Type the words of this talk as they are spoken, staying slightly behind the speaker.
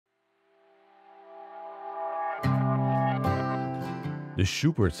The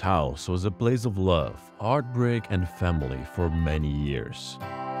Schuberts' house was a place of love, heartbreak and family for many years.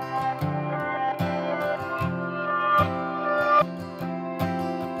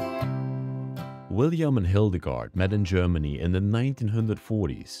 William and Hildegard met in Germany in the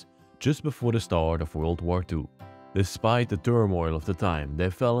 1940s, just before the start of World War II. Despite the turmoil of the time,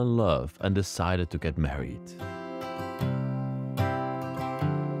 they fell in love and decided to get married.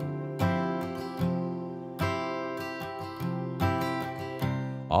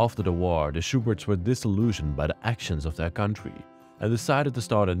 After the war, the Schuberts were disillusioned by the actions of their country and decided to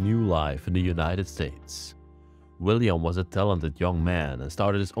start a new life in the United States. William was a talented young man and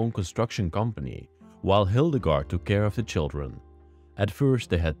started his own construction company, while Hildegard took care of the children. At first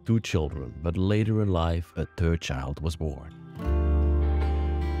they had 2 children, but later in life a 3rd child was born.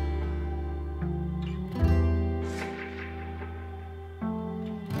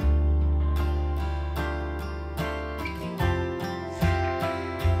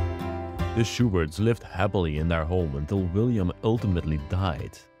 The Schuberts lived happily in their home until William ultimately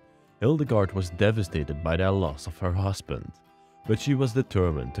died. Hildegard was devastated by their loss of her husband, but she was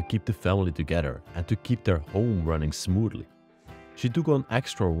determined to keep the family together and to keep their home running smoothly. She took on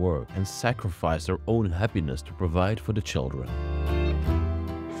extra work and sacrificed her own happiness to provide for the children.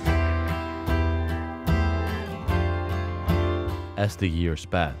 As the years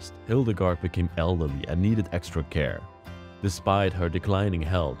passed, Hildegard became elderly and needed extra care. Despite her declining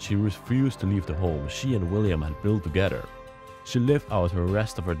health, she refused to leave the home she and William had built together. She lived out the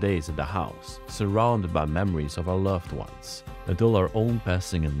rest of her days in the house, surrounded by memories of her loved ones, until her own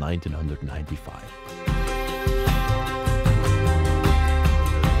passing in 1995.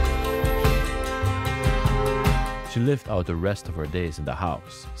 She lived out the rest of her days in the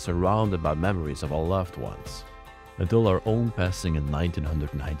house, surrounded by memories of her loved ones, until her own passing in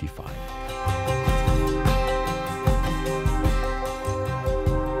 1995.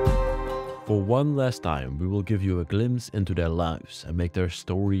 For one last time, we will give you a glimpse into their lives and make their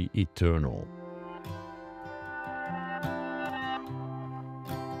story eternal.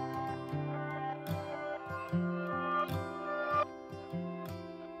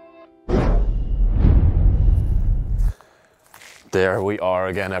 There we are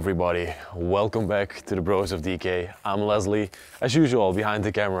again, everybody. Welcome back to the Bros of Decay. I'm Leslie, as usual, behind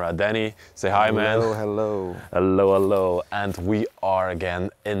the camera. Danny, say hi, man. Hello, hello. Hello, hello. And we are again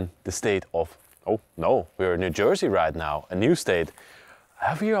in the state of, oh no, we're in New Jersey right now, a new state.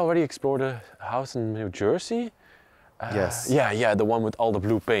 Have you already explored a house in New Jersey? Yes. Yeah, the one with all the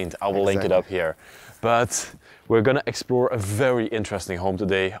blue paint. I will link it up here. But we're gonna explore a very interesting home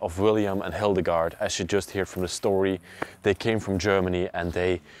today of William and Hildegard. As you just heard from the story, they came from Germany and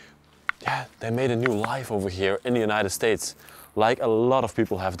they made a new life over here in the United States, like a lot of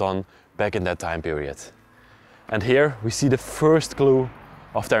people have done back in that time period. And here we see the first clue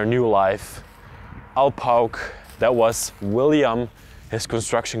of their new life. Alpauk, that was William, his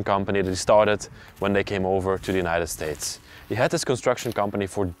construction company that he started when they came over to the United States. He had this construction company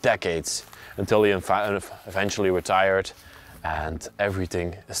for decades until he eventually retired, and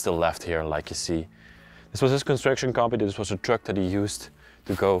everything is still left here, like you see. This was his construction company. This was a truck that he used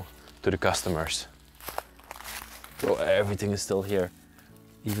to go to the customers. So everything is still here.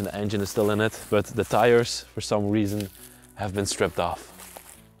 Even the engine is still in it, but the tires, for some reason, have been stripped off.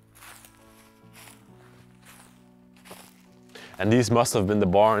 And these must have been the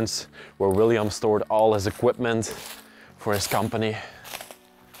barns where William stored all his equipment for his company.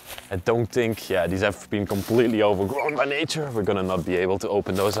 I don't think, these have been completely overgrown by nature. We're gonna not be able to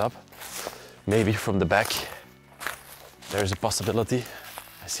open those up. Maybe from the back, there's a possibility.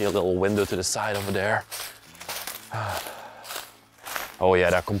 I see a little window to the side over there. Oh yeah,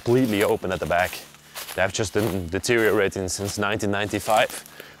 they're completely open at the back. They have just been deteriorating since 1995,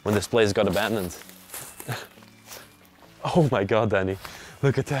 when this place got abandoned. Oh my God, Danny,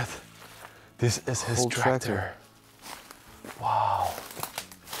 look at that. This is his tractor. Wow.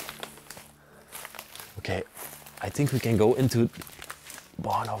 Okay, I think we can go into the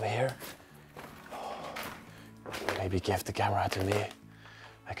barn over here. Maybe give the camera to me.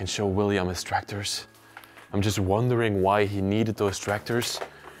 I can show William his tractors. I'm just wondering why he needed those tractors.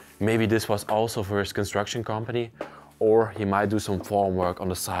 Maybe this was also for his construction company, or he might do some farm work on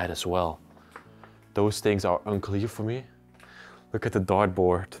the side as well. Those things are unclear for me. Look at the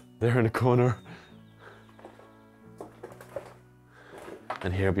dartboard there in the corner.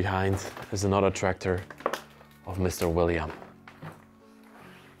 And here behind is another tractor of Mr. William.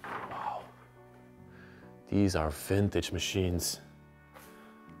 Wow. These are vintage machines.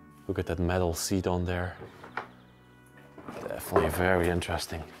 Look at that metal seat on there. Definitely very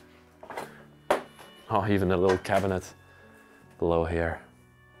interesting. Oh, even a little cabinet below here.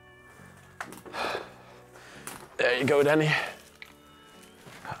 There you go, Danny.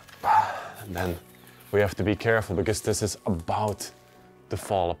 And then we have to be careful because this is about to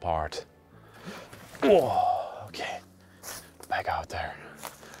fall apart. Whoa, okay, back out there.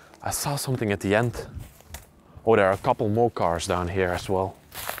 I saw something at the end. Oh, there are a couple more cars down here as well.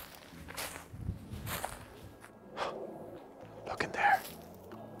 Look in there.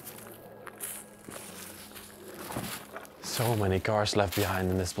 So many cars left behind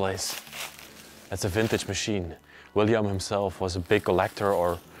in this place. That's a vintage machine. William himself was a big collector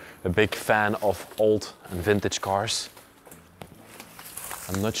or a big fan of old and vintage cars.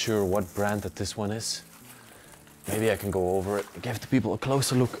 I'm not sure what brand that this one is. Maybe I can go over it and give the people a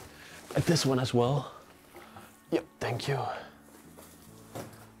closer look at this one as well. Yep, thank you.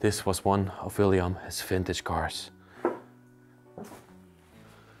 This was one of William's vintage cars.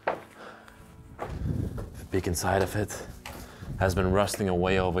 The big inside of it has been rusting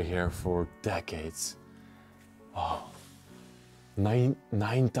away over here for decades. Oh,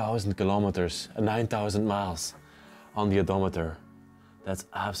 9,000 kilometers, 9,000 miles on the odometer. That's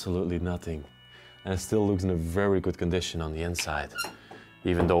absolutely nothing. And it still looks in a very good condition on the inside,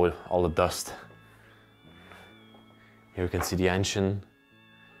 even though all the dust. Here you can see the engine.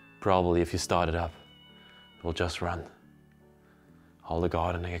 Probably if you start it up, it will just run. All the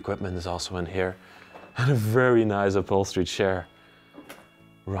gardening equipment is also in here. And a very nice upholstery chair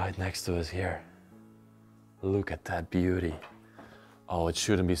right next to us here. Look at that beauty. Oh, it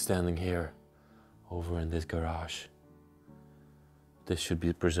shouldn't be standing here, over in this garage. This should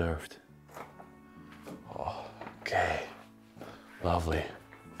be preserved. Oh, okay, lovely.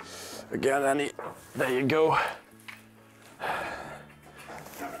 Again, Annie, there you go.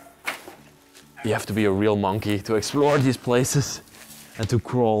 You have to be a real monkey to explore these places and to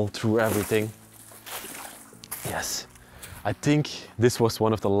crawl through everything. Yes, I think this was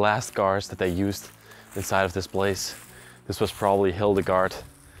one of the last cars that they used inside of this place. This was probably Hildegard,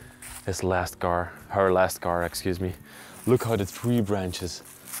 his last car, her last car, excuse me. Look how the tree branches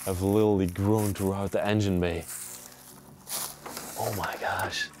have literally grown throughout the engine bay. Oh my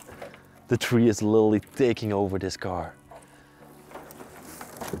gosh, the tree is literally taking over this car.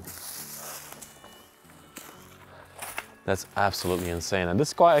 That's absolutely insane. And this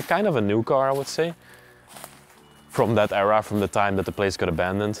is quite kind of a new car, I would say. From that era, from the time that the place got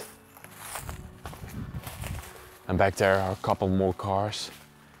abandoned. And back there are a couple more cars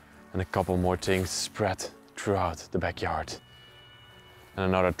and a couple more things spread throughout the backyard. And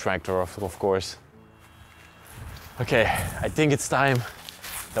another tractor, of course. Okay, I think it's time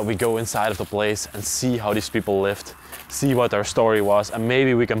that we go inside of the place and see how these people lived, see what their story was, and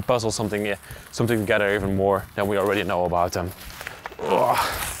maybe we can puzzle something together even more than we already know about them. Oh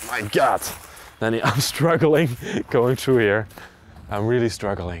my God, Danny, I'm struggling going through here. I'm really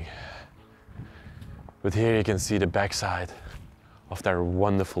struggling. But here you can see the backside of their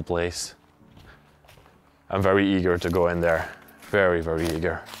wonderful place. I'm very eager to go in there, very, very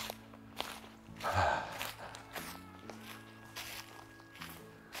eager.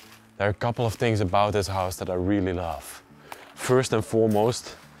 There are a couple of things about this house that I really love. First and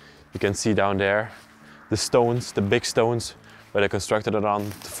foremost, you can see down there the stones, the big stones where they constructed it on,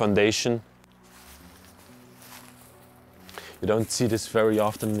 the foundation. You don't see this very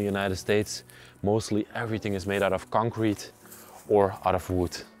often in the United States. Mostly everything is made out of concrete or out of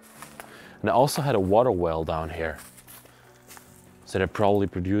wood. And they also had a water well down here. So they probably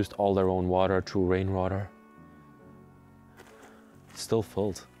produced all their own water through rainwater. It's still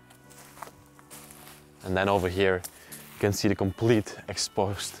filled. And then over here, you can see the complete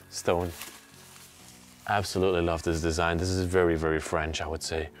exposed stone. Absolutely love this design. This is very, very French, I would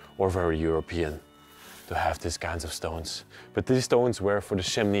say, or very European to have these kinds of stones. But these stones were for the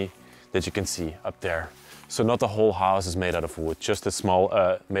chimney that you can see up there. So not the whole house is made out of wood, just a small,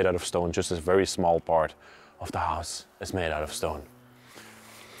 made out of stone, just a very small part of the house is made out of stone.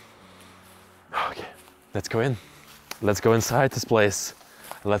 Okay, let's go in. Let's go inside this place.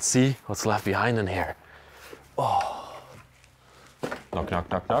 Let's see what's left behind in here. Oh. Knock,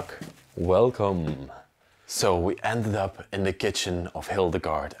 knock, knock, knock. Welcome. So we ended up in the kitchen of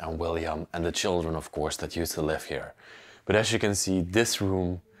Hildegard and William and the children, of course, that used to live here. But as you can see, this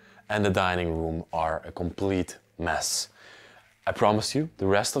room and the dining room are a complete mess. I promise you, the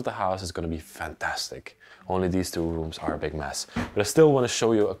rest of the house is going to be fantastic. Only these two rooms are a big mess. But I still want to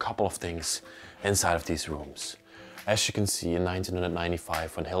show you a couple of things inside of these rooms. As you can see, in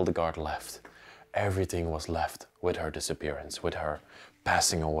 1995, when Hildegard left, everything was left with her disappearance, with her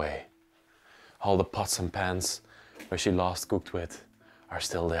passing away. All the pots and pans where she last cooked with are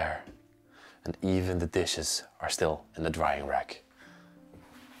still there. and even the dishes are still in the drying rack.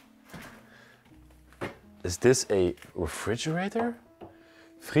 Is this a refrigerator?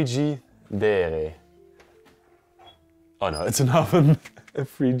 Frigidere. Oh no, it's an oven. A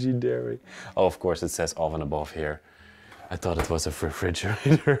frigidere. Oh, of course it says oven above here. I thought it was a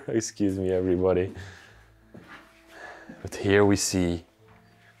refrigerator. Excuse me, everybody. But here we see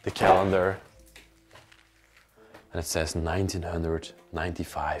the calendar. And it says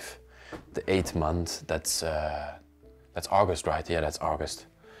 1995. The 8th month, that's August, right? Yeah, that's August.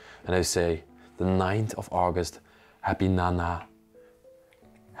 And they say the 9th of August, happy Nana.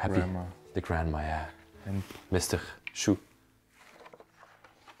 Happy grandma. The grandma, yeah. And Mr. Schu.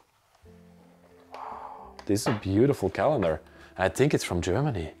 Wow, this is a beautiful calendar. I think it's from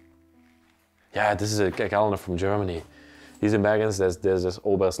Germany. Yeah, this is a calendar from Germany. Hier zijn bergens des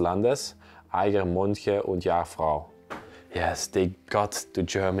Oberlandes, Eiger, Mondje und Jahrfrau. Yes, they got to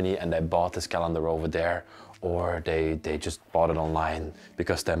Germany and they bought this calendar over there, or they just bought it online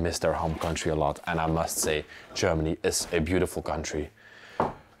because they miss their home country a lot. And I must say, Germany is a beautiful country.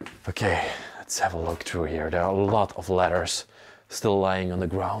 Okay, let's have a look through here. There are a lot of letters still lying on the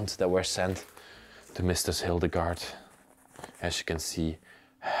ground that were sent to Mistress Hildegard. As you can see,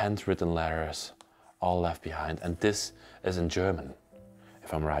 handwritten letters, all left behind. And this is in German,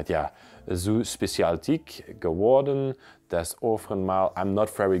 if I'm right, yeah. Zu specialtyk geworden, des overmaal. I'm not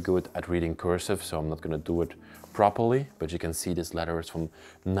very good at reading cursive, so I'm not going to do it properly, but you can see this letter is from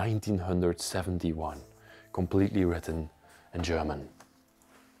 1971, completely written in German.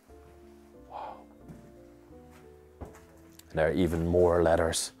 Wow. There are even more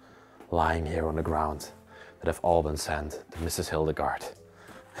letters lying here on the ground that have all been sent to Mrs. Hildegard.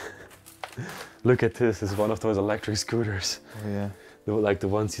 Look at this, it's one of those electric scooters. Oh, yeah. Like the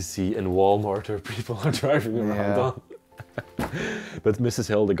ones you see in Walmart or people are driving around on. But Mrs.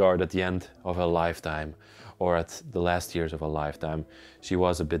 Hildegard, at the end of her lifetime, or at the last years of her lifetime, she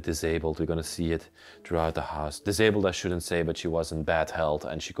was a bit disabled. We're going to see it throughout the house. Disabled, I shouldn't say, but she was in bad health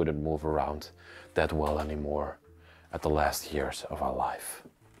and she couldn't move around that well anymore at the last years of her life.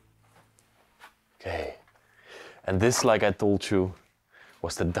 Okay, and this, like I told you,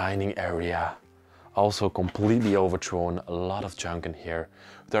 was the dining area. Also completely overthrown, a lot of junk in here.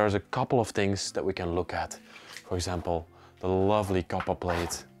 There's a couple of things that we can look at. For example, the lovely copper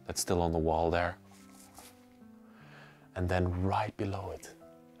plate that's still on the wall there. And then right below it,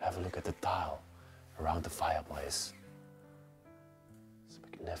 have a look at the tile around the fireplace. It's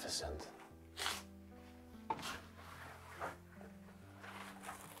magnificent.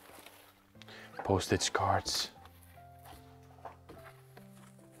 Postage cards.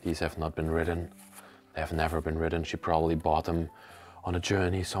 These have not been written. They have never been written. She probably bought them on a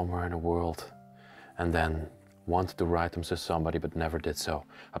journey somewhere in the world and then wanted to write them to somebody but never did so.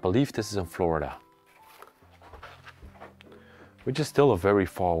 I believe this is in Florida, which is still a very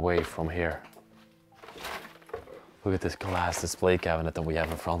far away from here. Look at this glass display cabinet that we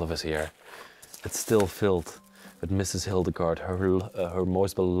have in front of us here. It's still filled with Mrs. Hildegard, her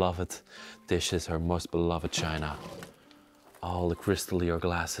most beloved dishes, her most beloved china. All the crystallier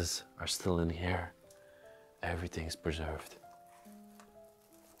glasses are still in here. Everything's preserved.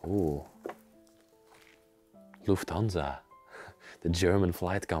 Ooh. Lufthansa, the German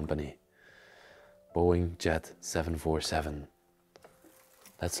flight company. Boeing Jet 747.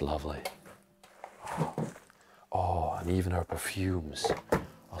 That's lovely. Oh, and even her perfumes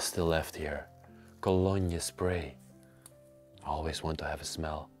are still left here. Cologne spray. I always want to have a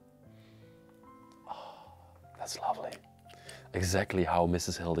smell. Oh, that's lovely. Exactly how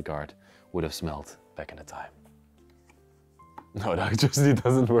Mrs. Hildegard would have smelled back in the time. No, that just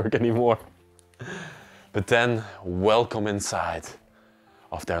doesn't work anymore. But then, welcome inside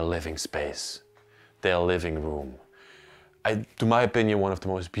of their living space, their living room. To my opinion, one of the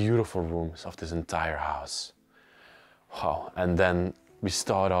most beautiful rooms of this entire house. Wow, and then we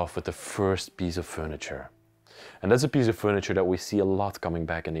start off with the first piece of furniture. And that's a piece of furniture that we see a lot coming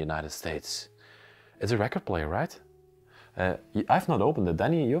back in the United States. It's a record player, right? I've not opened it.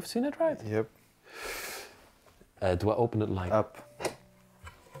 Danny, you've seen it, right? Yep. Do I open it like... Up.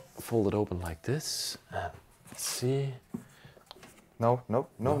 Fold it open like this. Let's see. No.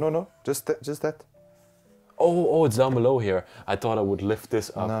 Just that. Oh, it's down below here. I thought I would lift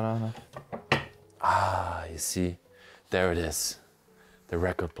this up. No. Ah, you see. There it is. The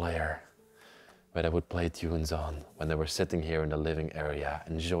record player where they would play tunes on when they were sitting here in the living area,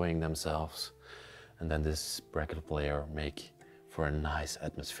 enjoying themselves. And then this record player make for a nice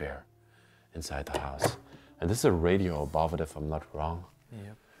atmosphere inside the house. And this is a radio above it, if I'm not wrong.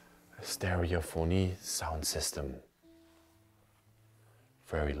 Yep. A stereophony sound system.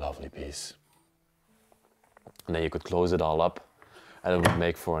 Very lovely piece. And then you could close it all up and it would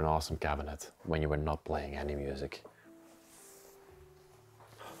make for an awesome cabinet when you were not playing any music.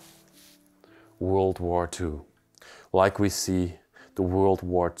 World War II. Like we see, the World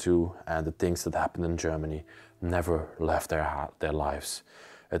War II and the things that happened in Germany never left their lives.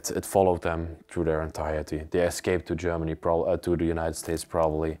 It followed them through their entirety. They escaped to Germany, to the United States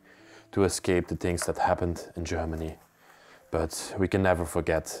probably, to escape the things that happened in Germany. But we can never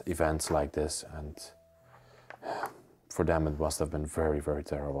forget events like this, and for them it must have been very, very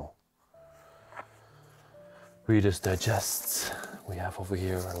terrible. Reader's Digest. We have over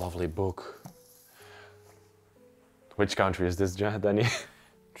here a lovely book. Which country is this, Danny?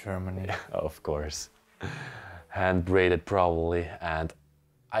 Germany. Of course. Hand braided probably, and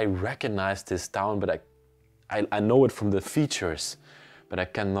I recognize this town, but I know it from the features, but I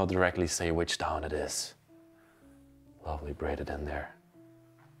cannot directly say which town it is. Lovely braided in there.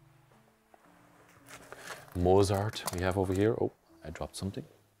 Mozart we have over here. Oh, I dropped something.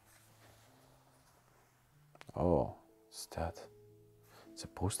 Oh, what's that? It's a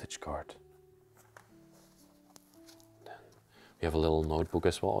postage card. Then we have a little notebook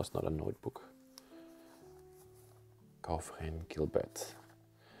as well. It's not a notebook. Kaufrein Gilbert.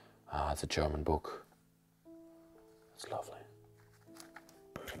 Ah, it's a German book. It's lovely.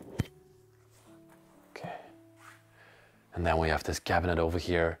 Okay. And then we have this cabinet over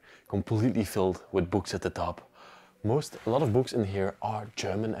here, completely filled with books at the top. A lot of books in here are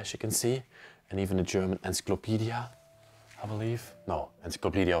German, as you can see, and even a German encyclopedia, I believe. No,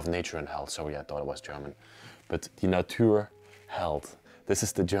 Encyclopedia of Nature and Health. Sorry, I thought it was German. But Die Natur Health. This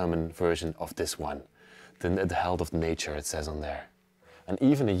is the German version of this one. The Health of Nature, it says on there. And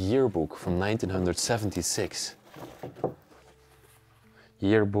even a yearbook from 1976.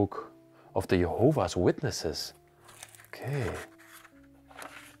 Yearbook of the Jehovah's Witnesses. Okay.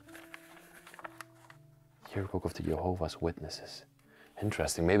 Yearbook of the Jehovah's Witnesses.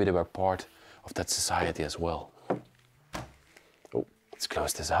 Interesting. Maybe they were part of that society as well. Oh, let's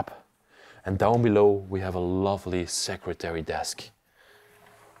close this up. And down below we have a lovely secretary desk.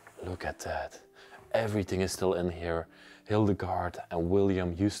 Look at that. Everything is still in here. Hildegard and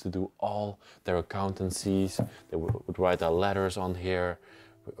William used to do all their accountancies. They would write their letters on here,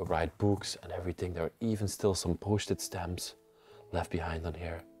 write books and everything. There are even still some postage stamps left behind on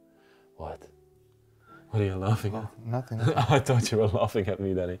here. What? What are you laughing at? Nothing. I thought you were laughing at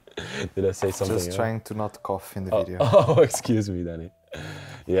me, Danny. Did I say something? Just trying to not cough in the video. Oh, excuse me, Danny.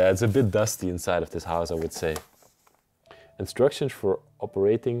 Yeah, it's a bit dusty inside of this house, I would say. Instructions for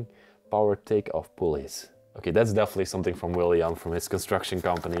operating power take-off pulleys. Okay, that's definitely something from William, from his construction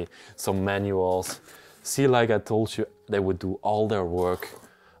company. Some manuals. See, like I told you, they would do all their work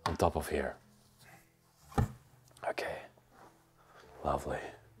on top of here. Okay, lovely.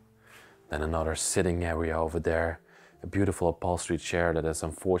 Then another sitting area over there. A beautiful upholstery chair that has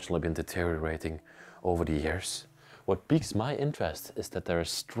unfortunately been deteriorating over the years. What piques my interest is that there is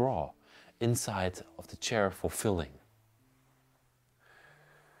straw inside of the chair for filling.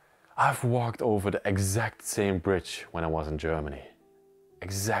 I've walked over the exact same bridge when I was in Germany.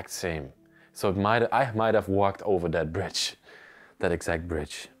 Exact same. So I might have walked over that bridge, that exact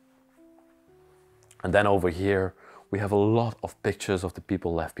bridge. And then over here, we have a lot of pictures of the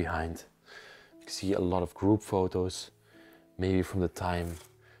people left behind. You can see a lot of group photos, maybe from the time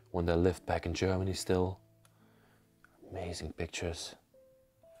when they lived back in Germany still. Amazing pictures,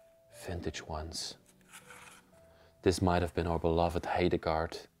 vintage ones. This might have been our beloved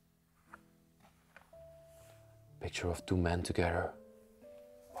Hildegard. Picture of two men together.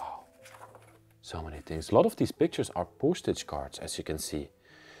 Wow, so many things. A lot of these pictures are postage cards, as you can see.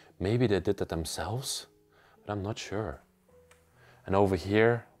 Maybe they did that themselves, but I'm not sure. And over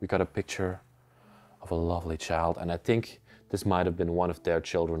here, we got a picture of a lovely child, and I think this might have been one of their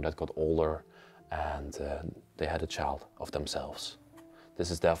children that got older and they had a child of themselves. This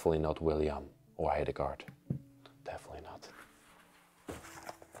is definitely not William or Hildegard. Definitely not.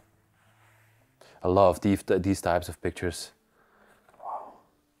 I love these types of pictures. Wow.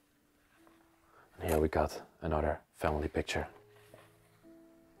 And here we got another family picture.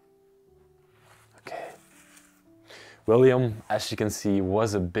 Okay. William, as you can see,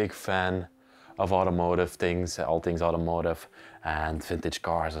 was a big fan of automotive things, all things automotive, and vintage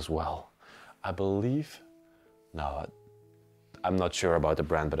cars as well. I believe, no, I'm not sure about the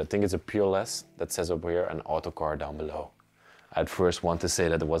brand, but I think it's a Peerless that says over here, an auto car down below. I'd first want to say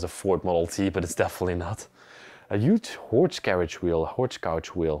that it was a Ford Model T, but it's definitely not. A huge horse couch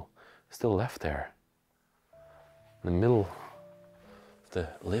wheel, still left there. In the middle of the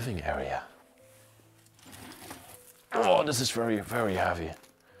living area. Oh, this is very, very heavy.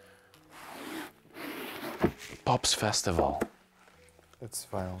 Pops Festival. It's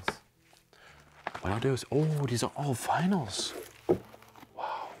vinyls. What are those? Oh, these are all vinyls.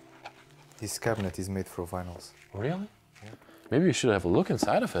 This cabinet is made for vinyls. Really? Yeah. Maybe you should have a look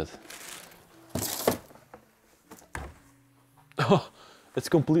inside of it. Oh, it's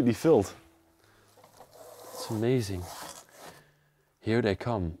completely filled. It's amazing. Here they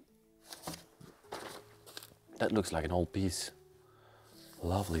come. That looks like an old piece.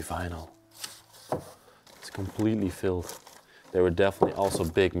 Lovely vinyl. It's completely filled. They were definitely also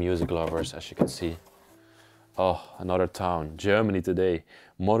big music lovers, as you can see. Oh, another town, Germany today.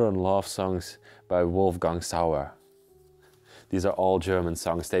 Modern love songs by Wolfgang Sauer. These are all German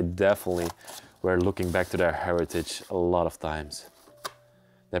songs. They definitely were looking back to their heritage a lot of times.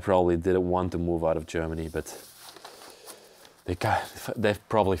 They probably didn't want to move out of Germany, but they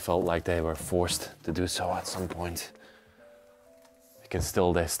probably felt like they were forced to do so at some point. They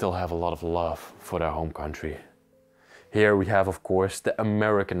still have a lot of love for their home country. Here we have, of course, the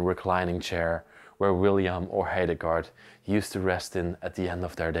American reclining chair where William or Hildegard used to rest in at the end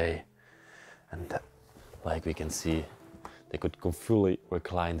of their day. And like we can see, they could fully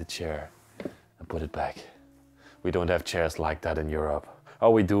recline the chair and put it back. We don't have chairs like that in Europe. Oh,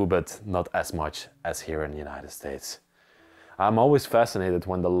 we do, but not as much as here in the United States. I'm always fascinated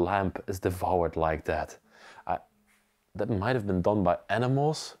when the lamp is devoured like that. That might have been done by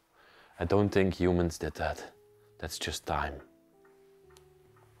animals. I don't think humans did that. That's just time.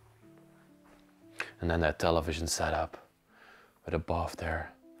 And then that television setup with above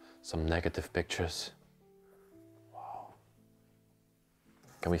there some negative pictures. Wow.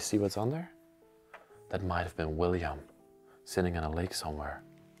 Can we see what's on there? That might have been William sitting on a lake somewhere.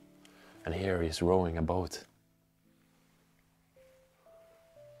 And here he's rowing a boat.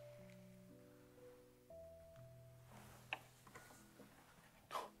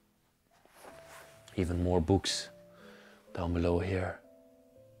 Even more books down below here.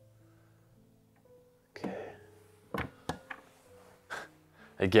 Okay.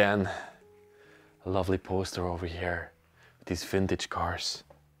 Again, a lovely poster over here with these vintage cars.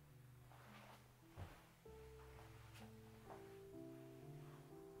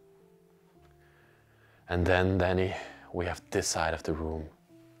 And then, Danny, we have this side of the room,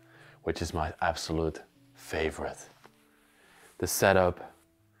 which is my absolute favorite. The setup,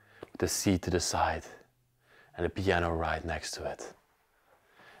 the seat to the side, and a piano right next to it.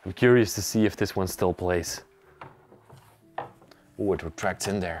 I'm curious to see if this one still plays. Oh, it retracts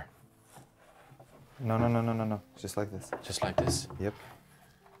in there. No. Just like this. Just like this? Yep.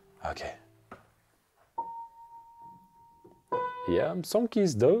 Okay. Yeah, some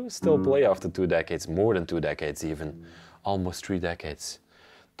keys though still play after 2 decades, more than 2 decades even, almost 3 decades.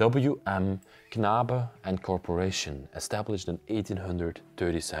 W.M. Knabe and Corporation, established in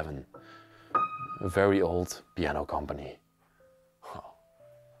 1837. A very old piano company. Huh.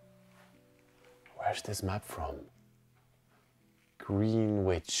 Where's this map from?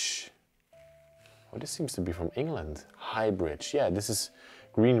 Greenwich. Oh, this seems to be from England. Highbridge. Yeah, this is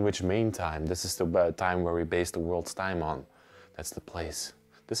Greenwich Mean Time. This is the time where we base the world's time on. That's the place.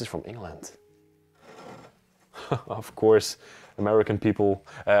 This is from England. Of course, American people,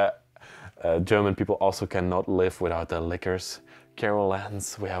 German people also cannot live without their liquors.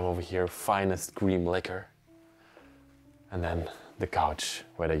 Carolans, we have over here finest cream liquor. And then the couch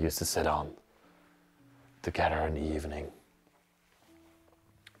where they used to sit on together in the evening.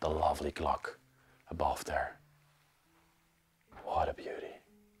 The lovely clock above there. What a beauty.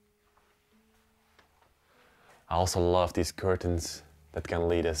 I also love these curtains that can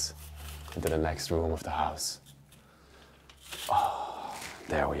lead us into the next room of the house. Oh,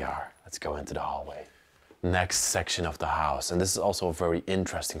 there we are. Let's go into the hallway. Next section of the house, and this is also a very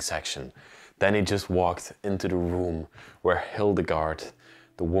interesting section. Then he just walked into the room where Hildegard,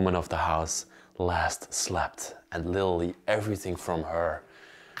 the woman of the house, last slept, and literally everything from her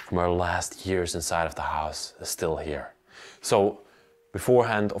last years inside of the house is still here. So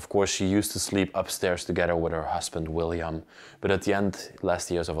beforehand, of course, she used to sleep upstairs together with her husband William, but at the end,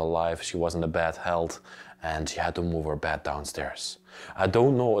 last years of her life, she was in a bad health and she had to move her bed downstairs. I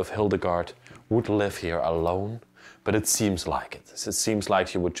don't know if Hildegard would live here alone, but it seems like it. It seems like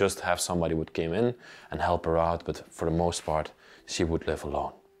she would just have somebody would come in and help her out, but for the most part, she would live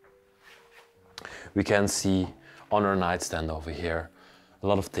alone. We can see on her nightstand over here a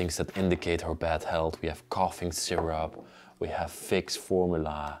lot of things that indicate her bad health. We have coughing syrup, we have Vicks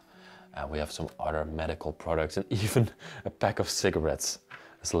formula, and we have some other medical products, and even a pack of cigarettes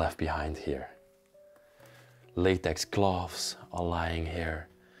is left behind here. Latex gloves are lying here.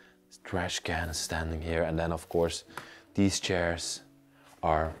 Trash can is standing here, and then of course these chairs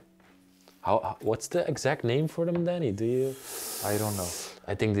are What's the exact name for them, Danny? Do you? I don't know.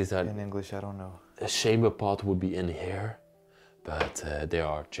 I think these are. In English, I don't know. A chamber pot would be in here, but they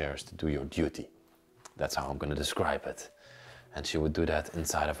are chairs to do your duty. That's how I'm going to describe it. And she would do that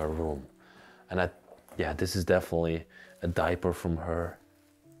inside of her room. And yeah, this is definitely a diaper from her,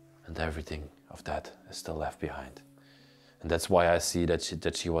 and everything of that is still left behind. And that's why I see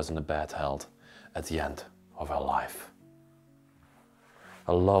that she was in a bad health at the end of her life.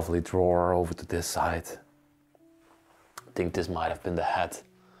 A lovely drawer over to this side. I think this might have been the head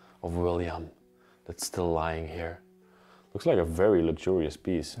of William that's still lying here. Looks like a very luxurious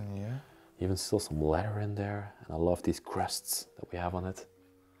piece. Yeah. Even still some leather in there, and I love these crests that we have on it.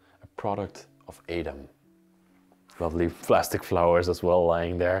 A product of Adam. Lovely plastic flowers as well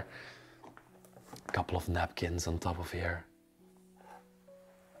lying there. A couple of napkins on top of here.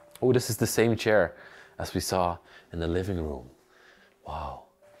 Oh, this is the same chair as we saw in the living room. Wow.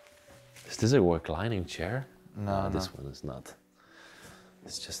 Is this a reclining chair? No, This one is not.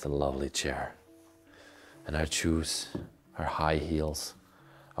 It's just a lovely chair. And her shoes, her high heels,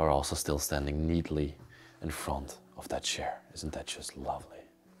 are also still standing neatly in front of that chair. Isn't that just lovely?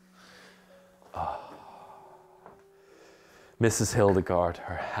 Mrs. Hildegard,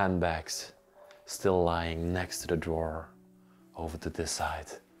 her handbags still lying next to the drawer over to this side.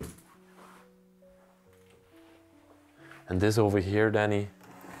 And this over here, Danny,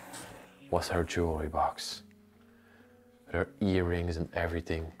 was her jewelry box. Her earrings and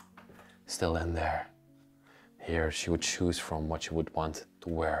everything still in there. Here she would choose from what she would want to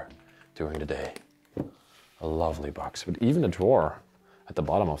wear during the day. A lovely box, but even a drawer at the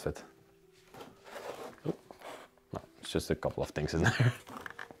bottom of it. Oh, no, it's just a couple of things in there.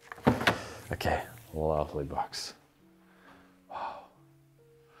 Okay, lovely box. Wow.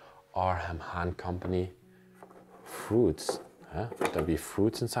 Arham Hand Company. Fruits. Huh? Would there be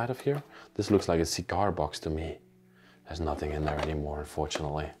fruits inside of here? This looks like a cigar box to me. There's nothing in there anymore,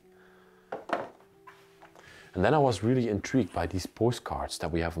 unfortunately. And then I was really intrigued by these postcards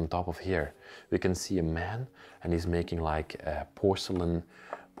that we have on top of here. We can see a man, and he's making like porcelain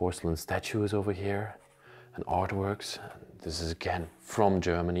statues over here, and artworks. This is again from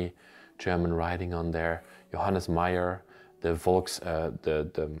Germany, German writing on there. Johannes Meyer, the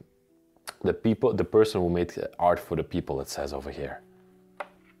person who made art for the people. It says over here.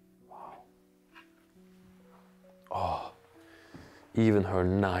 Wow. Oh, even her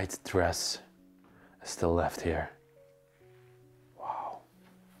night dress is still left here. Wow.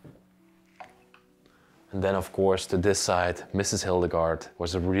 And then of course to this side, Mrs. Hildegard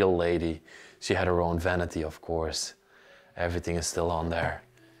was a real lady. She had her own vanity, of course. Everything is still on there.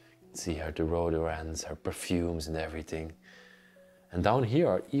 You can see her deodorants, her perfumes and everything. And down here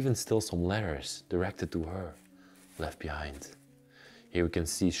are even still some letters directed to her left behind. Here we can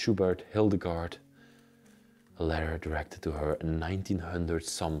see Schubert, Hildegard, a letter directed to her in 1900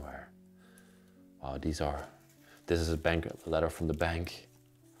 somewhere. Wow, this is a letter from the bank.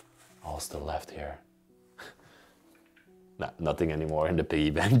 All still left here. No, nothing anymore in the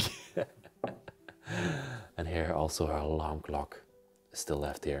piggy bank. And here also her alarm clock is still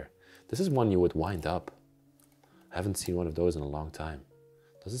left here. This is one you would wind up. I haven't seen one of those in a long time.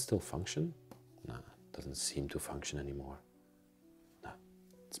 Does it still function? No, it doesn't seem to function anymore. No,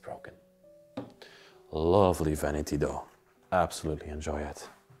 it's broken. Lovely vanity though. Absolutely enjoy it.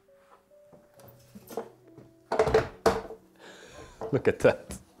 Look at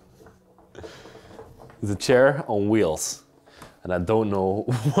that. It's a chair on wheels. And I don't know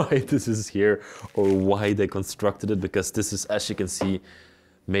why this is here or why they constructed it, because this is, as you can see,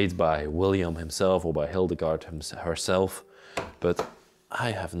 made by William himself or by Hildegard herself. But I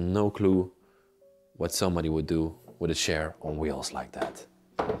have no clue what somebody would do with a chair on wheels like that.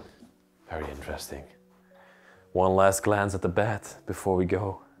 Very interesting. One last glance at the bed before we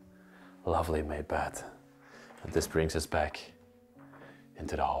go. Lovely made bed. And this brings us back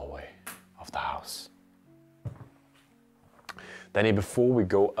into the hallway of the house. Then before we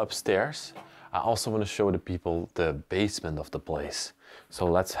go upstairs, I also want to show the people the basement of the place. So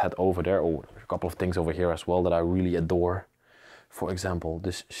let's head over there. Oh, there's a couple of things over here as well that I really adore. For example,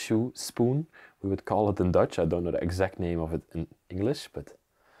 this shoe spoon, we would call it in Dutch. I don't know the exact name of it in English, but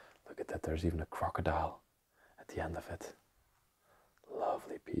look at that. There's even a crocodile at the end of it.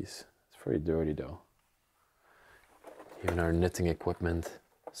 Lovely piece. It's very dirty though. Even our knitting equipment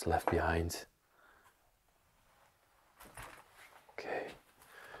is left behind. Okay,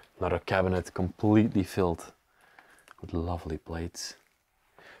 another cabinet completely filled with lovely plates.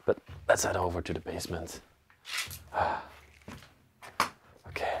 But let's head over to the basement.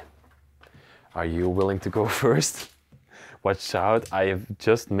 Okay, are you willing to go first? Watch out, I have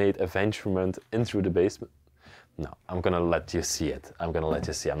just made a venturement in through the basement. No, I'm gonna let you see it. I'm gonna let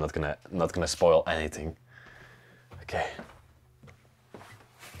you see. I'm not gonna spoil anything. Okay.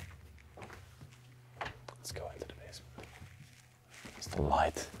 Let's go into the basement. It's the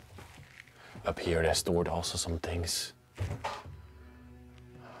light. Up here they stored also some things.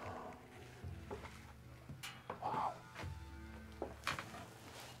 Wow.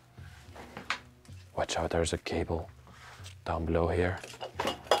 Watch out, there's a cable down below here.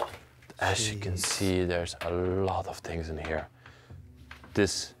 As you can see, there's a lot of things in here.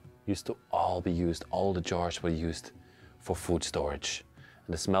 This used to all be used, all the jars were used for food storage.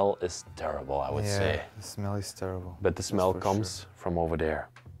 And the smell is terrible, I would say. Yeah, the smell is terrible. But the smell for comes from over there.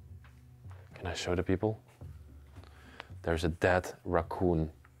 Can I show the people? There's a dead raccoon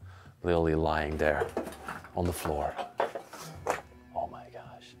literally lying there on the floor. Oh my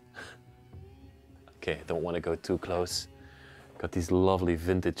gosh. Okay, don't want to go too close. Got these lovely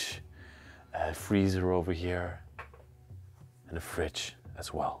vintage freezer over here and a fridge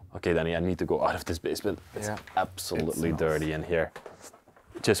as well. Okay, Danny, I need to go out of this basement. It's absolutely dirty in here.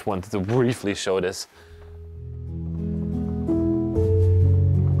 Just wanted to briefly show this.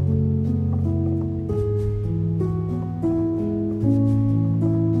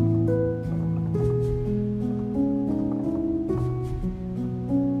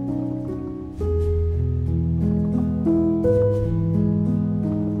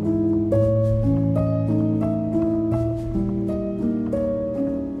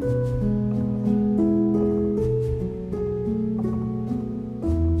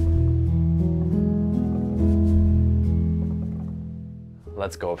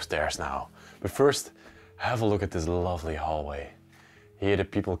 Let's go upstairs now. But first, have a look at this lovely hallway. Here the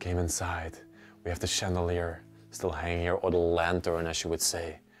people came inside. We have the chandelier still hanging here, or the lantern as you would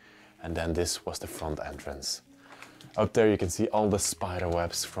say. And then this was the front entrance. Up there you can see all the spider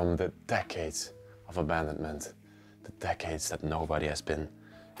webs from the decades of abandonment. The decades that nobody has been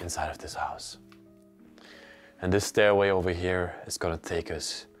inside of this house. And this stairway over here is gonna take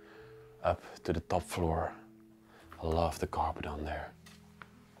us up to the top floor. I love the carpet on there.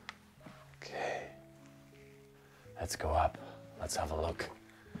 Okay, let's go up. Let's have a look.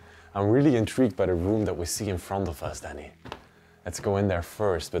 I'm really intrigued by the room that we see in front of us, Danny. Let's go in there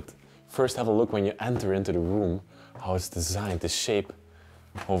first, but first have a look when you enter into the room, how it's designed, the shape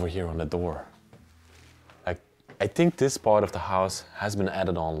over here on the door. I think this part of the house has been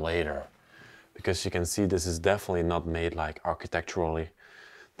added on later, because you can see this is definitely not made like architecturally.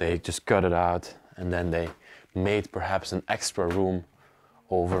 They just cut it out and then they made perhaps an extra room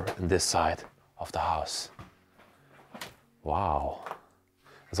over on this side of the house. Wow.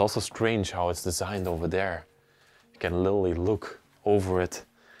 It's also strange how it's designed over there. You can literally look over it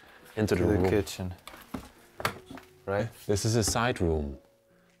into the room. Kitchen, right? This is a side room.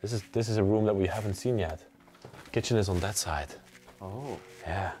 This is a room that we haven't seen yet. Kitchen is on that side. Oh.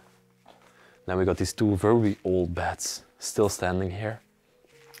 Yeah. Then we got these two very old beds still standing here.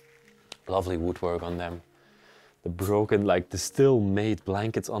 Lovely woodwork on them. The broken, like the still made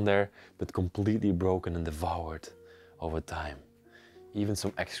blankets on there, but completely broken and devoured over time. Even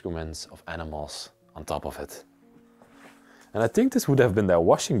some excrements of animals on top of it. And I think this would have been their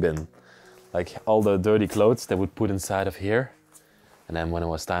washing bin. Like all the dirty clothes they would put inside of here. And then when it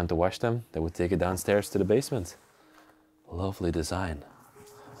was time to wash them, they would take it downstairs to the basement. Lovely design.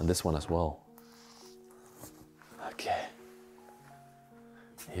 And this one as well. Okay.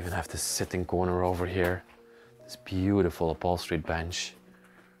 Even have this sitting corner over here. This beautiful upholstered bench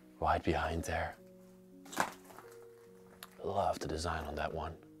right behind there. Love the design on that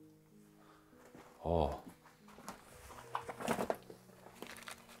one. Oh.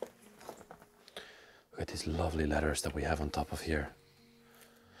 Look at these lovely letters that we have on top of here.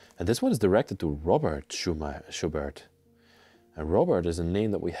 And this one is directed to Robert Schubert. And Robert is a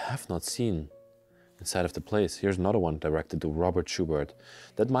name that we have not seen inside of the place. Here's another one directed to Robert Schubert.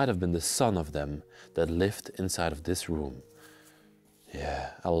 That might have been the son of them that lived inside of this room.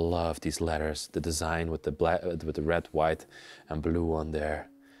 Yeah, I love these letters. The design with the black, with the red, white, and blue on there.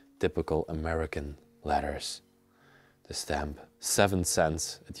 Typical American letters. The stamp, 7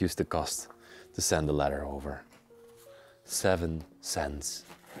 cents it used to cost to send a letter over. 7 cents.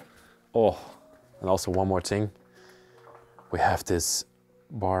 Oh, and also one more thing. We have this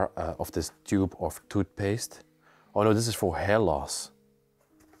bar of this tube of toothpaste. Oh no, this is for hair loss.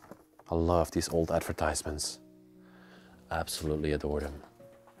 I love these old advertisements. Absolutely adore them.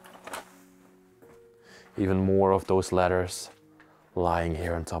 Even more of those letters lying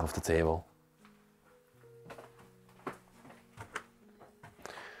here on top of the table.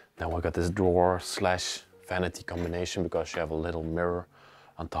 Then we got this drawer slash vanity combination because you have a little mirror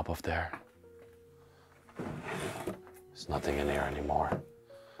on top of there. There's nothing in here anymore.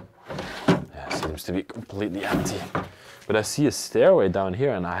 Yeah, seems to be completely empty. But I see a stairway down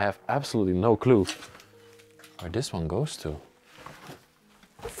here and I have absolutely no clue where this one goes to.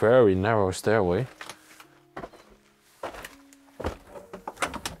 Very narrow stairway.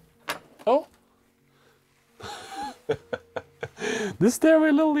 Oh! This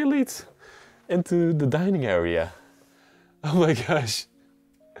stairway literally leads into the dining area. Oh my gosh.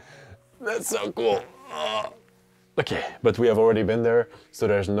 That's so cool. Oh. Okay, but we have already been there, so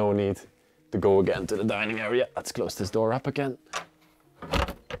there's no need to go again to the dining area. Let's close this door up again.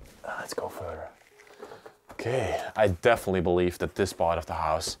 Let's go further. Okay, I definitely believe that this part of the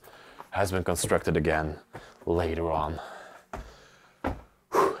house has been constructed again later on.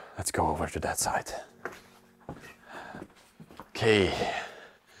 Whew, let's go over to that side. Okay,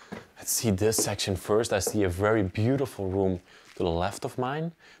 let's see this section first. I see a very beautiful room to the left of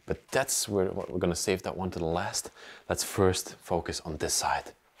mine, but that's where we're gonna save that one to the last. Let's first focus on this side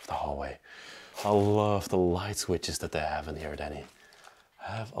of the hallway. I love the light switches that they have in here, Danny.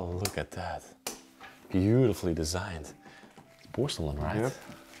 Have a look at that. Beautifully designed. It's porcelain, right? Yep.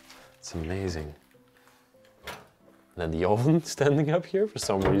 It's amazing. And then the oven standing up here. For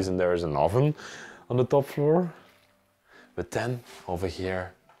some reason there is an oven on the top floor. But then over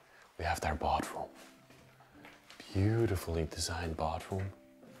here we have their bathroom. Beautifully designed bathroom.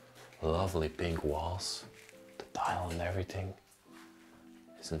 Lovely pink walls. The tile and everything.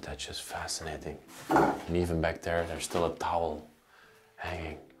 Isn't that just fascinating? And even back there, there's still a towel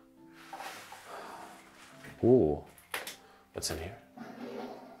hanging. Ooh, what's in here?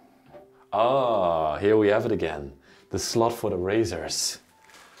 Ah, here we have it again. The slot for the razors.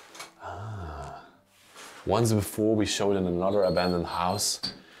 Ah. Once before we showed in another abandoned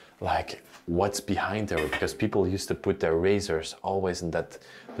house, like what's behind there, because people used to put their razors always in that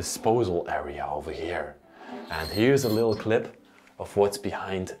disposal area over here. And here's a little clip of what's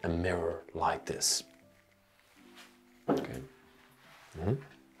behind a mirror like this. Okay.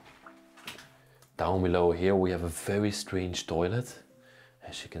 Down below here we have a very strange toilet.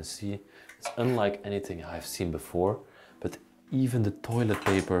 As you can see, it's unlike anything I've seen before, but even the toilet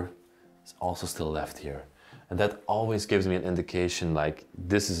paper is also still left here. And that always gives me an indication like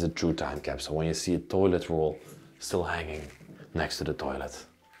this is a true time capsule when you see a toilet roll still hanging next to the toilet.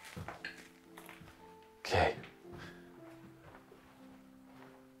 Okay.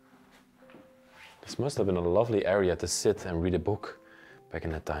 This must have been a lovely area to sit and read a book back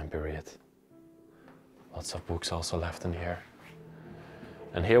in that time period. Lots of books also left in here.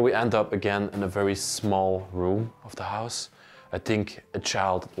 And here we end up again in a very small room of the house. I think a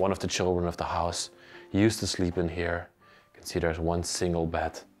child, one of the children of the house, used to sleep in here. You can see there's one single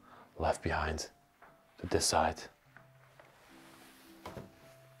bed left behind to this side.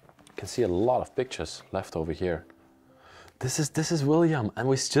 You can see a lot of pictures left over here. This is William, and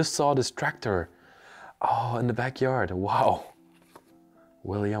we just saw this tractor. Oh, in the backyard, wow.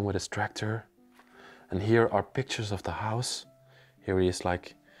 William with his tractor. And here are pictures of the house. Here he is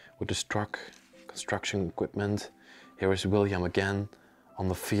like with his truck, construction equipment. Here is William again on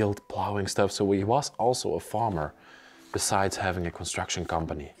the field plowing stuff. So he was also a farmer besides having a construction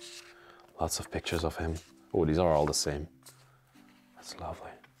company. Lots of pictures of him. Oh, these are all the same. That's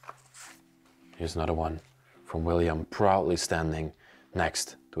lovely. Here's another one from William proudly standing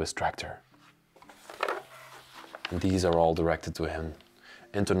next to his tractor. And these are all directed to him.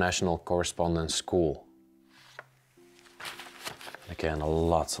 International Correspondence School. Again,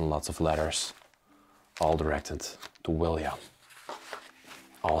 lots and lots of letters, all directed to William.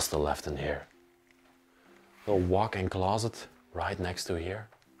 All still left in here. Little walk-in closet right next to here.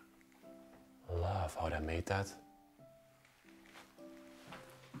 Love how they made that.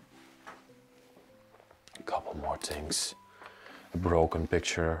 A couple more things. A broken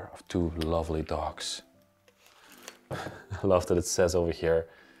picture of two lovely dogs. I love that it says over here,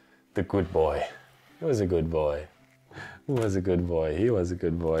 the good boy. He was a good boy. Who was a good boy? He was a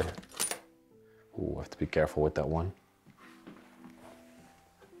good boy. Ooh, I have to be careful with that one.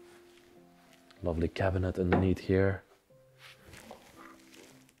 Lovely cabinet underneath here.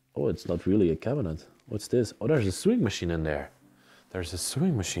 Oh, it's not really a cabinet. What's this? Oh, there's a sewing machine in there. There's a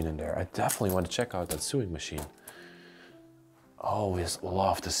sewing machine in there. I definitely want to check out that sewing machine. Always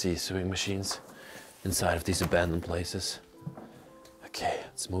love to see sewing machines inside of these abandoned places. Okay,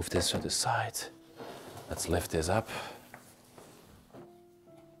 let's move this to the side. Let's lift this up.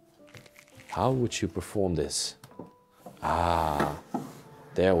 How would you perform this? Ah,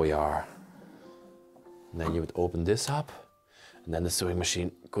 there we are. And then you would open this up, and then the sewing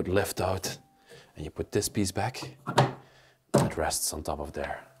machine could lift out, And you put this piece back, it rests on top of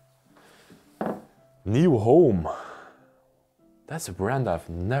there. New home. That's a brand I've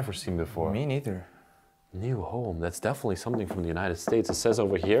never seen before. Me neither. New home, that's definitely something from the United States. It says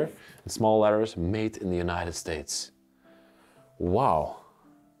over here in small letters, made in the United States. Wow.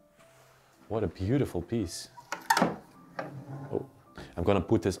 What a beautiful piece. Oh, I'm gonna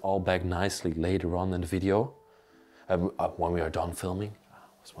put this all back nicely later on in the video. When we are done filming.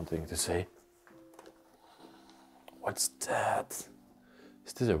 That's one thing to say. What's that?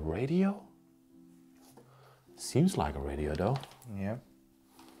 Is this a radio? Seems like a radio though. Yeah.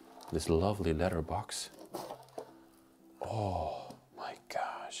 This lovely leather box. Oh my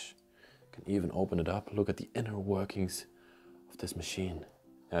gosh. Can even open it up. Look at the inner workings of this machine.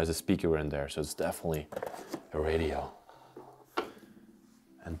 There's a speaker in there, so it's definitely a radio.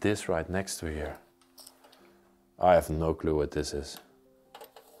 And this right next to here. I have no clue what this is.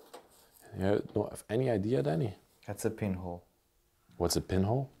 You don't have any idea, Danny? That's a pinhole. What's a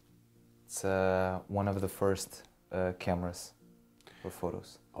pinhole? It's one of the first cameras for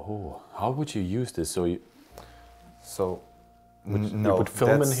photos. Oh, how would you use this? So you No, put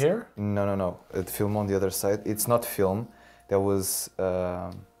film in here? No. Film on the other side. It's not film. There was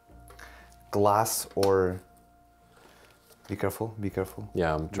glass or. Be careful. Be careful.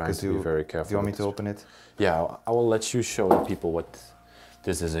 Yeah, I'm trying to be very careful. Do you want me to open it? Yeah, I will let you show people what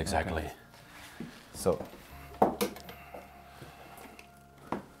this is exactly. Okay. So.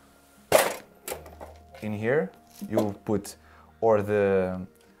 In here, you put or the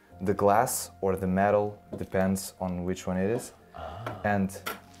glass or the metal, depends on which one it is. And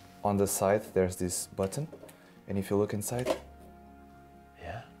on the side, there's this button. And if you look inside,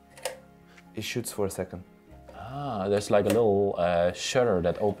 Yeah. it shoots for a second. Ah, there's like a little shutter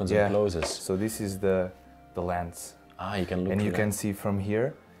that opens and closes. So this is the lens. Ah, you can look And you through can that. see from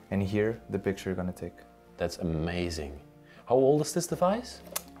here and here the picture you're gonna take. That's amazing. How old is this device?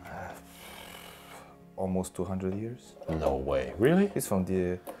 Almost 200 years. No way. Really? It's from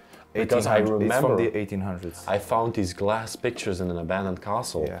the Because I 1800s. It's from remember- the 1800s. I found these glass pictures in an abandoned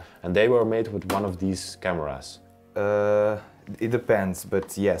castle, Yeah. and they were made with one of these cameras. It depends,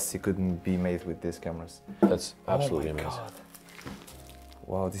 but yes, it couldn't be made with these cameras. That's absolutely Oh my amazing. God.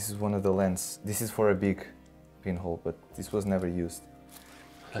 Wow, this is one of the lens. This is for a big pinhole, but this was never used.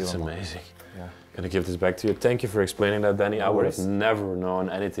 That's Film. amazing. Yeah. Gonna give this back to you. Thank you for explaining that, Danny. I No would have worries. never known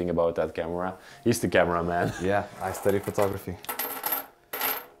anything about that camera. He's the cameraman. Yeah, I study photography.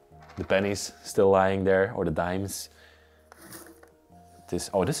 The pennies still lying there, or the dimes.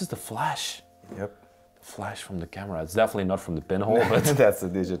 This is the flash. Yep. The flash from the camera. It's definitely not from the pinhole, but That's a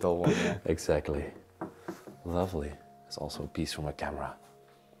digital one. Yeah. exactly. Lovely. It's also a piece from a camera.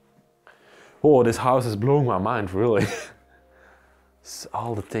 Oh, this house is blowing my mind, really.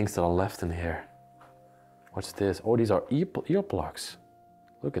 All the things that are left in here. What's this? Oh, these are earplugs.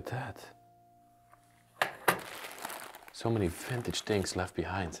 Look at that. So many vintage things left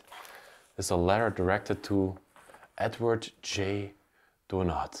behind. There's a letter directed to Edward J.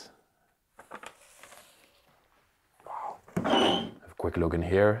 Donat. Wow. Have a quick look in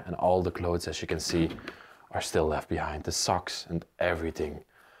here, and all the clothes, as you can see, are still left behind. The socks and everything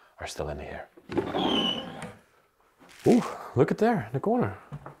are still in here. Ooh, look at there in the corner.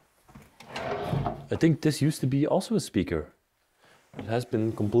 I think this used to be also a speaker. It has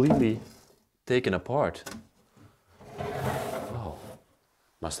been completely taken apart. Oh,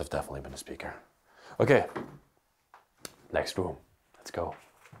 must have definitely been a speaker. Okay, next room. Let's go.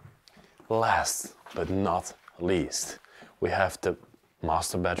 Last but not least, we have the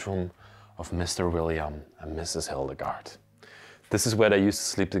master bedroom of Mr. William and Mrs. Hildegard. This is where they used to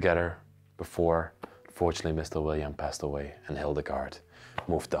sleep together before, unfortunately, Mr. William passed away and Hildegard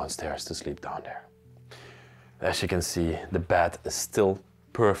moved downstairs to sleep down there. As you can see, the bed is still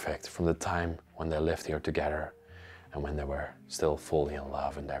perfect from the time when they lived here together and when they were still fully in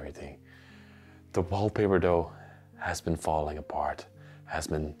love and everything. The wallpaper, though, has been falling apart, has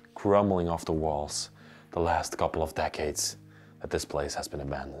been crumbling off the walls the last couple of decades that this place has been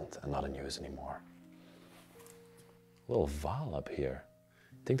abandoned and not in use anymore. A little vial up here.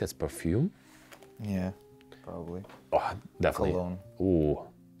 I think that's perfume. Yeah, probably. Oh, definitely. Cologne. Ooh.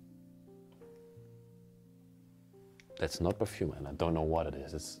 That's not perfume, and I don't know what it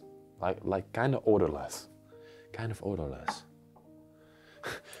is. It's like kind of odorless. Kind of odorless.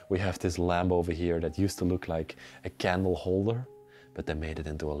 We have this lamp over here that used to look like a candle holder, but they made it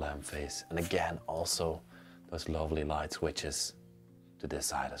into a lamp face. And again, also those lovely light switches to this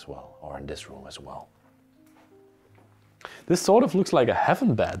side as well, or in this room as well. This sort of looks like a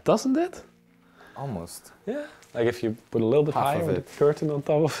heaven bed, doesn't it? Almost. Yeah. Like if you put a little bit Half higher of with it. the curtain on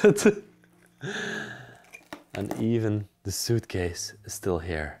top of it. And even the suitcase is still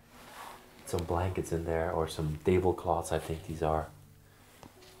here. Some blankets in there, or some tablecloths, I think these are.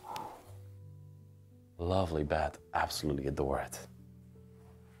 Lovely bed, absolutely adore it.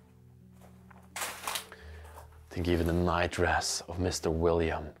 I think even the night dress of Mr.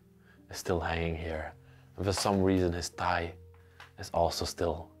 William is still hanging here. And for some reason his tie is also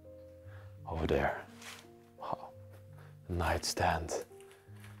still over there. Wow. The nightstand.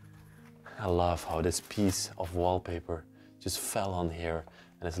 I love how this piece of wallpaper just fell on here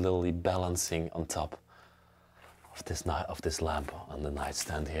and is literally balancing on top of this lamp on the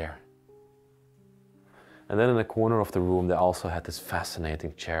nightstand here. And then in the corner of the room they also had this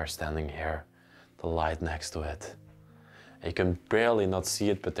fascinating chair standing here, the light next to it. And you can barely not see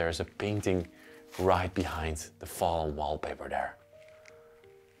it, but there's a painting right behind the fallen wallpaper there.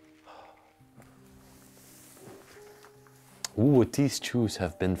 Who would these shoes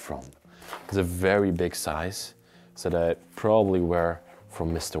have been from? It's a very big size, so they probably were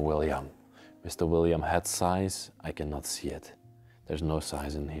from Mr. William. Mr. William had size, I cannot see it. There's no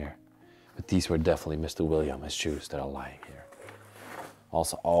size in here. But these were definitely Mr. William's shoes that are lying here.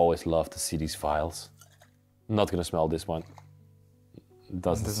 Also always love to see these files. Not gonna smell this one.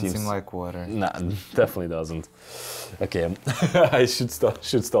 Doesn't seem like water. Nah, definitely doesn't. Okay, I should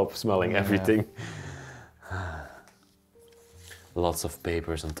stop smelling everything. Lots of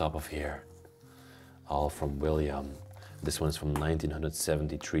papers on top of here. All from William. This one is from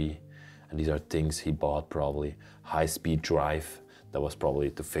 1973. And these are things he bought probably. High-speed drive. That was probably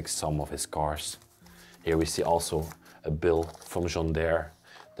to fix some of his cars. Here we see also a bill from John Deere,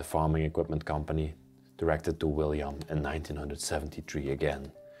 the farming equipment company, directed to William in 1973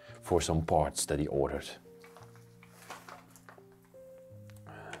 again, for some parts that he ordered.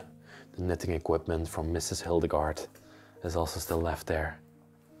 The knitting equipment from Mrs. Hildegard is also still left there.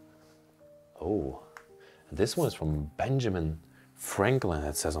 Oh, this one is from Benjamin Franklin,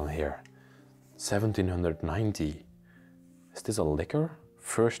 it says on here. 1790. Is this a liquor?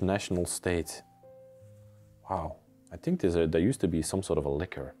 First National State. Wow, I think there used to be some sort of a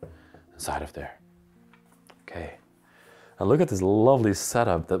liquor inside of there. Okay, and look at this lovely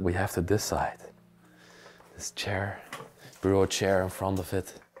setup that we have to this side. This chair, bureau chair in front of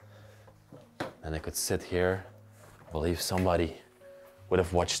it. And I could sit here. I believe somebody would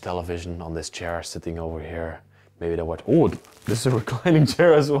have watched television on this chair sitting over here. Maybe they watch, oh, this is a reclining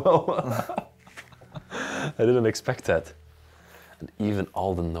chair as well. I didn't expect that. And even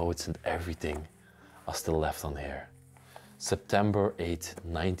all the notes and everything are still left on here. September 8,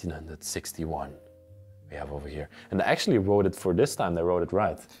 1961. We have over here. And they actually wrote it for this time, they wrote it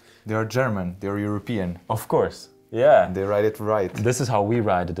right. They are German, they are European. Of course, yeah. They write it right. This is how we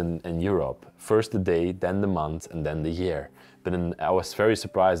write it in Europe. First the day, then the month, and then the year. But I was very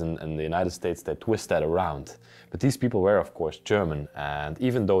surprised in the United States they twist that around. But these people were, of course, German. And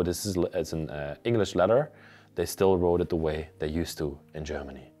even though it's an English letter, they still wrote it the way they used to in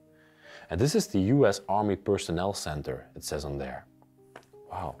Germany. And this is the US Army Personnel Center, it says on there.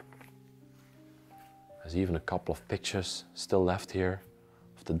 Wow. There's even a couple of pictures still left here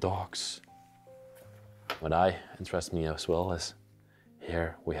of the dogs. What interests me as well is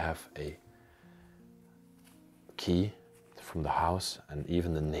here we have a key from the house, and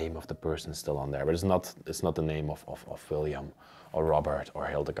even the name of the person is still on there. But it's not the name of William or Robert or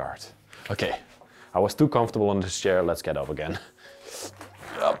Hildegard. Okay, I was too comfortable on this chair. Let's get up again.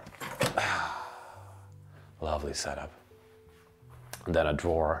 Up. Lovely setup. And then a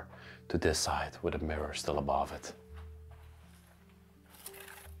drawer to this side with a mirror still above it.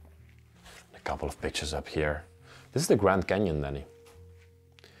 A couple of pictures up here. This is the Grand Canyon, Danny.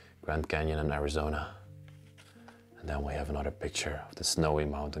 Grand Canyon in Arizona. And then we have another picture of the snowy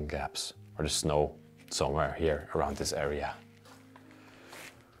mountain gaps, or the snow somewhere here around this area.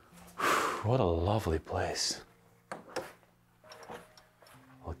 What a lovely place.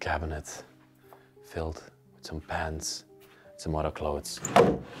 A cabinet filled with some pants, some other clothes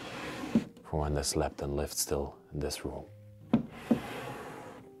for when they slept and lived still in this room.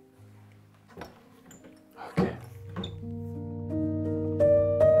 Okay.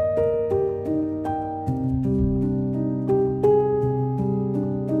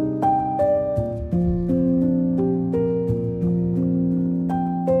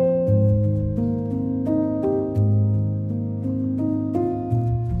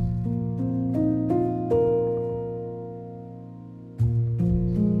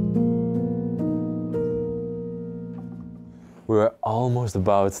 We're almost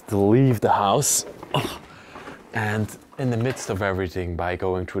about to leave the house, and in the midst of everything, by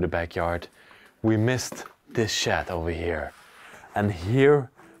going through the backyard, we missed this shed over here. And here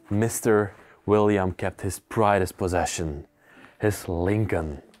Mr. William kept his prized possession, his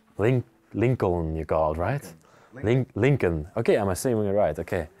Lincoln. Lincoln, you call it, right? Lincoln. Okay, am I saying it right?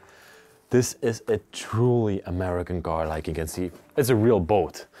 Okay. This is a truly American car, like you can see. It's a real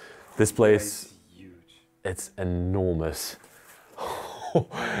boat. This place, It's huge. it's enormous.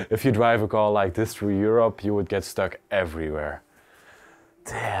 If you drive a car like this through Europe, you would get stuck everywhere.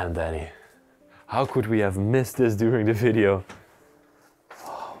 Damn, Danny. How could we have missed this during the video?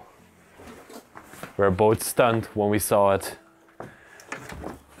 We're both stunned when we saw it.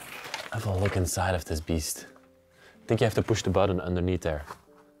 Have a look inside of this beast. I think you have to push the button underneath there.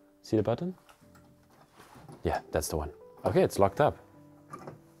 See the button? Yeah, that's the one. Okay, it's locked up.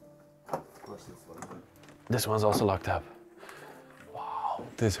 Of course it's like that. This one's also locked up. Wow,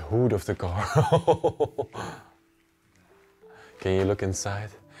 this hood of the car. Can you look inside?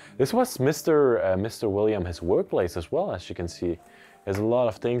 This was Mr. William, his workplace as well, as you can see. There's a lot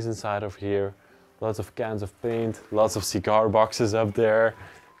of things inside of here. Lots of cans of paint, lots of cigar boxes up there.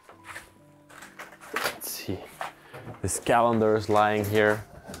 Let's see. This calendar is lying here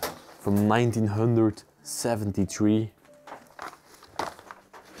from 1973.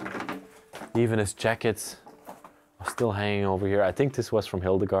 Even his jackets are still hanging over here. I think this was from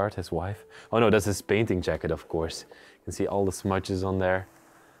Hildegard, his wife. Oh no, that's his painting jacket, of course. You can see all the smudges on there.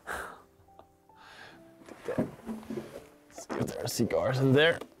 See if there are cigars in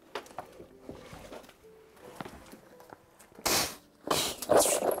there.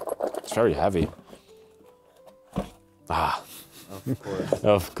 It's very heavy. Ah. Of course.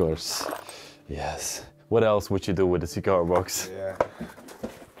 Of course. Yes. What else would you do with a cigar box? Yeah.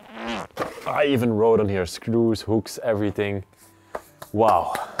 I even wrote on here screws, hooks, everything.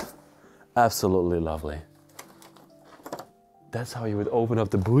 Wow. Absolutely lovely. That's how you would open up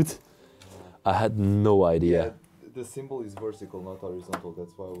the boot? I had no idea. Yeah, the symbol is vertical, not horizontal.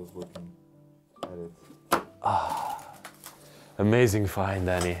 That's why I was looking at it. Amazing find,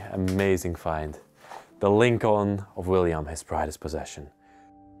 Danny. Amazing find. The Lincoln of William, his prized possession.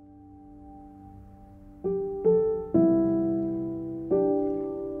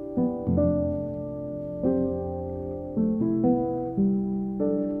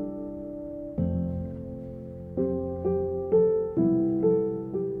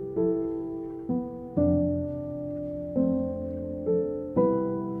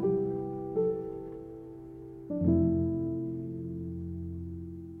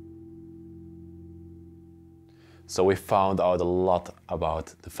 So we found out a lot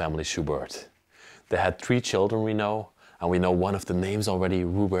about the family Schubert. They had 3 children, we know, and we know one of the names already,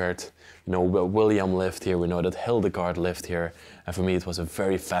 Schubert. You know, William lived here, we know that Hildegard lived here, and for me it was a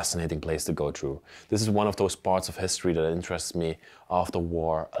very fascinating place to go through. This is one of those parts of history that interests me. After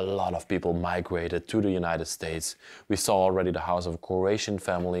war, a lot of people migrated to the United States. We saw already the house of a Croatian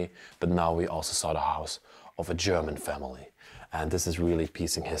family, but now we also saw the house of a German family. And this is really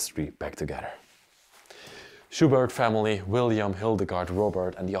piecing history back together. Schubert family, William, Hildegard,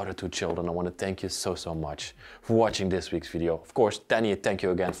 Robert, and the other 2 children, I want to thank you so much for watching this week's video. Of course, Danny, thank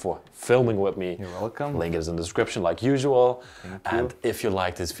you again for filming with me. You're welcome. Link is in the description like usual. Thank and you. if you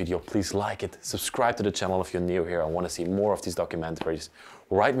like this video, please like it, subscribe to the channel if you're new here and want to see more of these documentaries.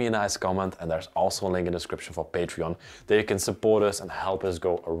 Write me a nice comment, and there's also a link in the description for Patreon. There you can support us and help us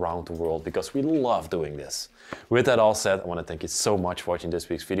go around the world, because we love doing this. With that all said, I want to thank you so much for watching this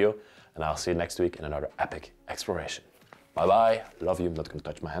week's video. And I'll see you next week in another epic exploration. Bye bye. Love you. I'm not going to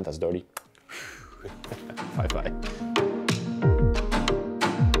touch my hand. That's dirty. Bye bye.